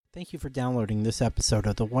Thank you for downloading this episode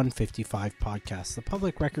of the 155 Podcast, the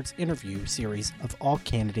public records interview series of all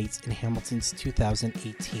candidates in Hamilton's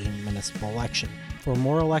 2018 municipal election. For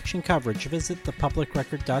more election coverage, visit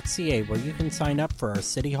thepublicrecord.ca where you can sign up for our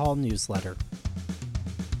City Hall newsletter.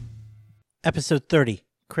 Episode 30,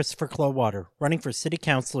 Kristopher Clowater, running for City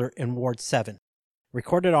Councillor in Ward 7.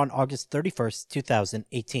 Recorded on August 31st,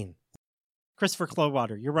 2018. Kristopher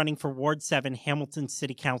Clowater, you're running for Ward 7, Hamilton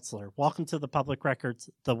City Councillor. Welcome to the Public Records,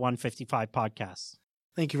 the 155 Podcast.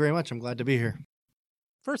 Thank you very much. I'm glad to be here.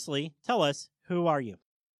 Firstly, tell us, who are you?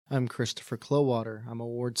 I'm Kristopher Clowater. I'm a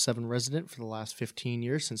Ward 7 resident for the last 15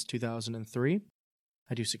 years, since 2003.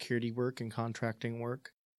 I do security work and contracting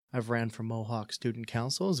work. I've ran for Mohawk Student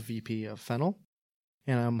Council as VP of Fennel,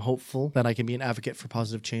 and I'm hopeful that I can be an advocate for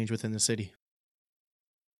positive change within the city.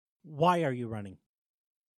 Why are you running?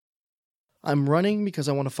 I'm running because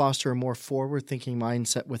I want to foster a more forward-thinking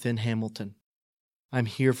mindset within Hamilton. I'm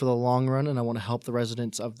here for the long run, and I want to help the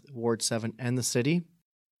residents of Ward 7 and the city,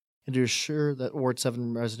 and to ensure that Ward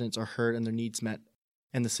 7 residents are heard and their needs met,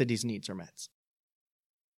 and the city's needs are met.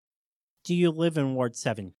 Do you live in Ward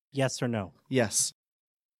 7? Yes or no? Yes.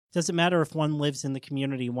 Does it matter if one lives in the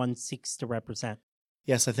community one seeks to represent?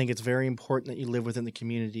 Yes, I think it's very important that you live within the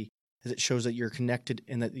community, as it shows that you're connected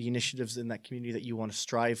and that the initiatives in that community that you want to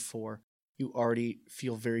strive for, you already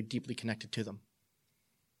feel very deeply connected to them.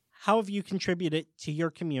 How have you contributed to your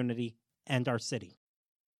community and our city?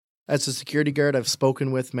 As a security guard, I've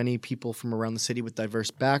spoken with many people from around the city with diverse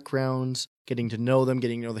backgrounds, getting to know them,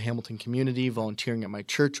 getting to know the Hamilton community, volunteering at my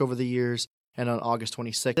church over the years, and on August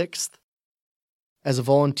 26th. As a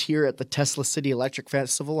volunteer at the Tesla City Electric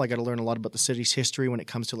Festival, I got to learn a lot about the city's history when it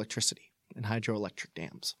comes to electricity and hydroelectric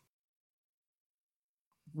dams.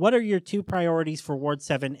 What are your two priorities for Ward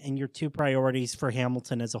 7 and your two priorities for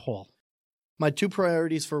Hamilton as a whole? My two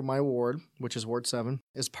priorities for my ward, which is Ward 7,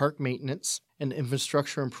 is park maintenance and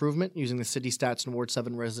infrastructure improvement using the city stats and Ward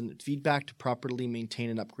 7 resident feedback to properly maintain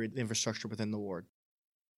and upgrade the infrastructure within the ward.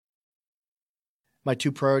 My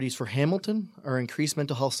two priorities for Hamilton are increased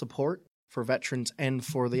mental health support for veterans and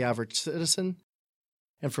for the average citizen,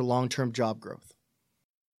 and for long-term job growth.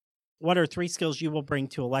 What are three skills you will bring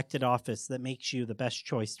to elected office that makes you the best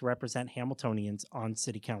choice to represent Hamiltonians on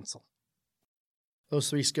City Council? Those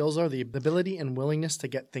three skills are the ability and willingness to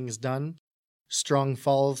get things done, strong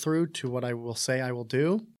follow-through to what I will say I will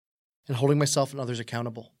do, and holding myself and others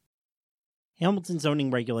accountable. Hamilton zoning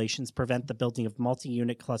regulations prevent the building of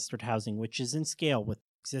multi-unit clustered housing, which is in scale with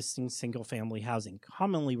existing single-family housing,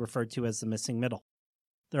 commonly referred to as the missing middle.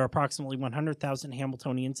 There are approximately 100,000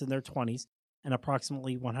 Hamiltonians in their 20s and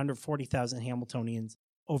approximately 140,000 Hamiltonians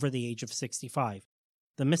over the age of 65.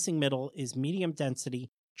 The missing middle is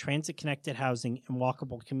medium-density, transit-connected housing and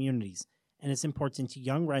walkable communities, and is important to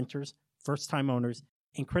young renters, first-time owners,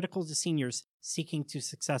 and critical to seniors seeking to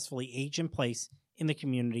successfully age in place in the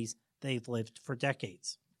communities they've lived for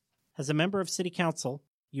decades. As a member of City Council,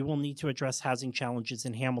 you will need to address housing challenges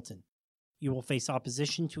in Hamilton. You will face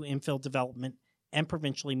opposition to infill development and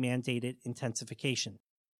provincially mandated intensification.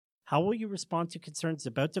 How will you respond to concerns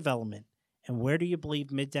about development, and where do you believe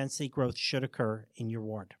mid-density growth should occur in your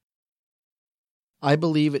ward? I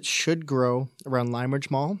believe it should grow around Limeridge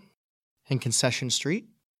Mall and Concession Street.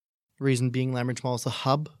 The reason being Limeridge Mall is the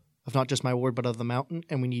hub of not just my ward but of the mountain,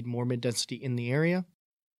 and we need more mid-density in the area.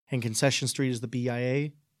 And Concession Street is the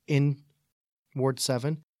BIA in Ward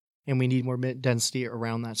 7, and we need more mid-density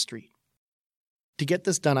around that street. To get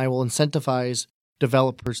this done, I will incentivize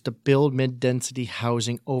developers to build mid-density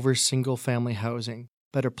housing over single-family housing.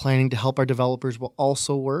 Better planning to help our developers will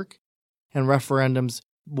also work, and referendums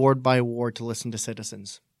ward by ward to listen to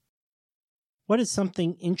citizens. What is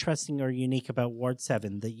something interesting or unique about Ward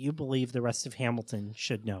 7 that you believe the rest of Hamilton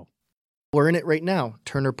should know? We're in it right now,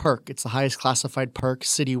 Turner Park. It's the highest classified park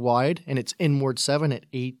citywide, and it's in Ward 7 at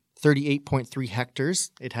 38.3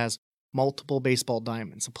 hectares. It has multiple baseball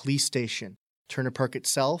diamonds, a police station. Turner Park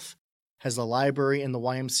itself has a library and the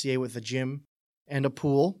YMCA with a gym and a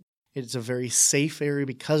pool. It's a very safe area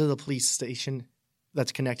because of the police station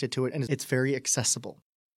that's connected to it, and it's very accessible.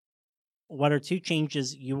 What are two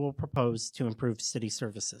changes you will propose to improve city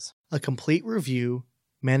services? A complete review,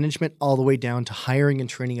 management all the way down to hiring and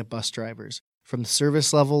training of bus drivers, from the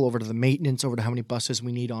service level over to the maintenance, over to how many buses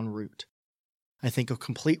we need en route. I think a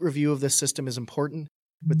complete review of this system is important,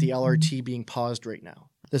 with the LRT being paused right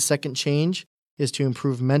now. The second change is to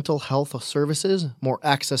improve mental health services, more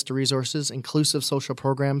access to resources, inclusive social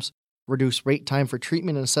programs, reduce wait time for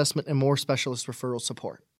treatment and assessment, and more specialist referral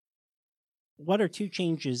support. What are two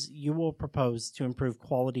changes you will propose to improve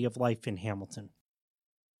quality of life in Hamilton?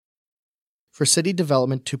 for city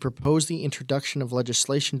development to propose the introduction of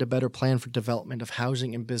legislation to better plan for development of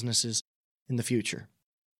housing and businesses in the future.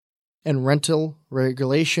 And rental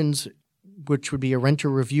regulations, which would be a renter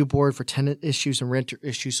review board for tenant issues and renter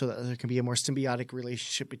issues so that there can be a more symbiotic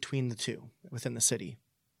relationship between the two within the city.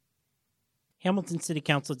 Hamilton City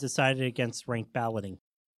Council decided against ranked balloting.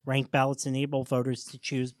 Ranked ballots enable voters to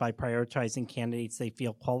choose by prioritizing candidates they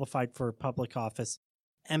feel qualified for public office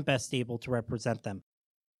and best able to represent them.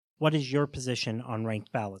 What is your position on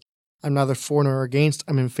ranked ballots? I'm neither for nor against.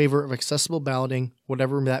 I'm in favor of accessible balloting,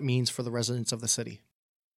 whatever that means for the residents of the city.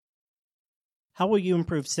 How will you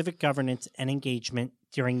improve civic governance and engagement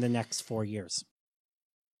during the next 4 years?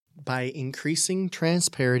 By increasing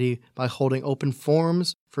transparency, by holding open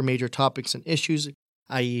forums for major topics and issues,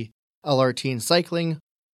 i.e. LRT and cycling,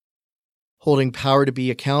 holding power to be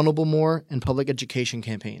accountable more, and public education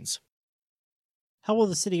campaigns. How will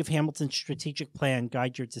the City of Hamilton's strategic plan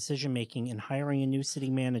guide your decision-making in hiring a new city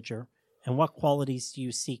manager, and what qualities do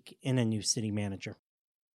you seek in a new city manager?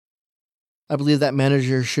 I believe that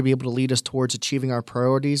manager should be able to lead us towards achieving our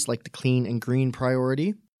priorities, like the clean and green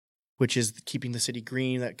priority, which is keeping the city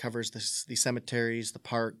green. That covers the cemeteries, the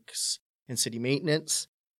parks, and city maintenance.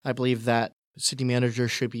 I believe that the city manager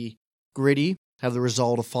should be gritty, have the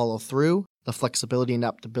resolve to follow through, the flexibility and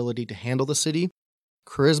adaptability to handle the city,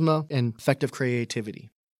 charisma, and effective creativity.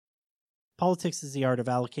 Politics is the art of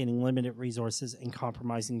allocating limited resources and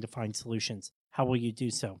compromising to find solutions. How will you do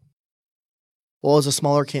so? Well, as a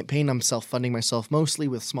smaller campaign, I'm self-funding myself mostly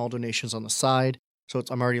with small donations on the side. So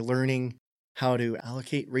I'm already learning how to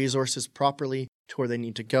allocate resources properly to where they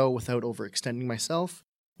need to go without overextending myself,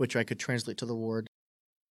 which I could translate to the ward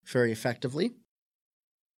very effectively.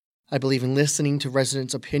 I believe in listening to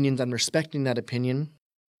residents' opinions and respecting that opinion,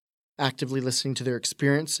 actively listening to their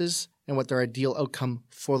experiences and what their ideal outcome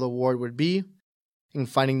for the ward would be, and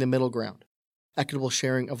finding the middle ground, equitable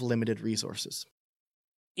sharing of limited resources.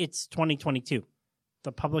 It's 2022.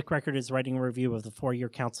 The public record is writing a review of the 4-year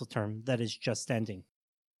council term that is just ending.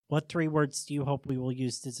 What 3 words do you hope we will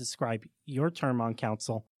use to describe your term on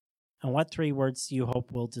council, and what 3 words do you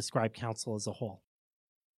hope will describe council as a whole?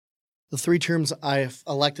 The 3 terms I've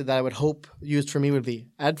elected that I would hope used for me would be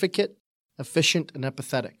advocate, efficient, and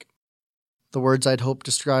empathetic. The words I'd hope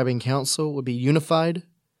describing council would be unified,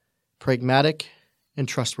 pragmatic, and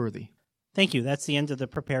trustworthy. Thank you. That's the end of the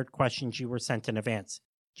prepared questions you were sent in advance.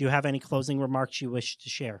 Do you have any closing remarks you wish to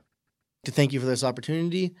share? To thank you for this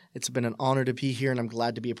opportunity. It's been an honor to be here, and I'm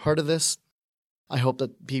glad to be a part of this. I hope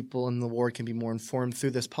that people in the ward can be more informed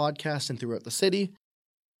through this podcast and throughout the city.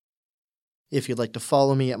 If you'd like to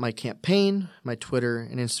follow me at my campaign, my Twitter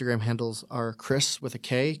and Instagram handles are Chris with a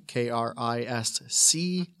K,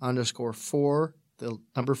 KRISC_4, the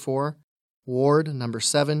number 4, Ward number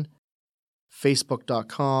 7,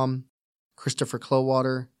 Facebook.com, Kristopher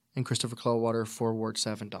Clowater, and Kristopher Clowater for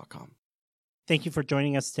Ward7.com. Thank you for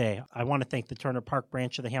joining us today. I want to thank the Turner Park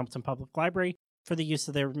branch of the Hamilton Public Library for the use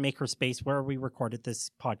of their makerspace where we recorded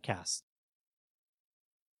this podcast.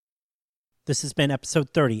 This has been episode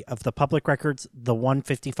 30 of the Public Record's The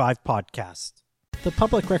 155 podcast. The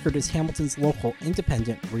Public Record is Hamilton's local,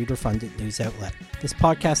 independent, reader-funded news outlet. This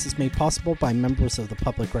podcast is made possible by members of the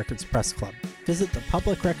Public Records Press Club. Visit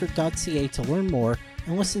thepublicrecord.ca to learn more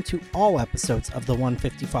and listen to all episodes of the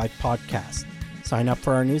 155 podcast. Sign up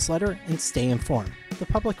for our newsletter and stay informed. The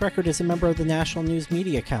Public Record is a member of the National News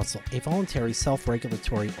Media Council, a voluntary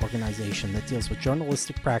self-regulatory organization that deals with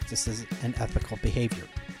journalistic practices and ethical behavior.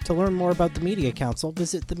 To learn more about the Media Council,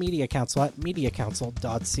 visit the Media Council at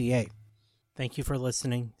mediacouncil.ca. Thank you for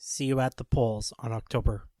listening. See you at the polls on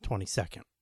October 22nd.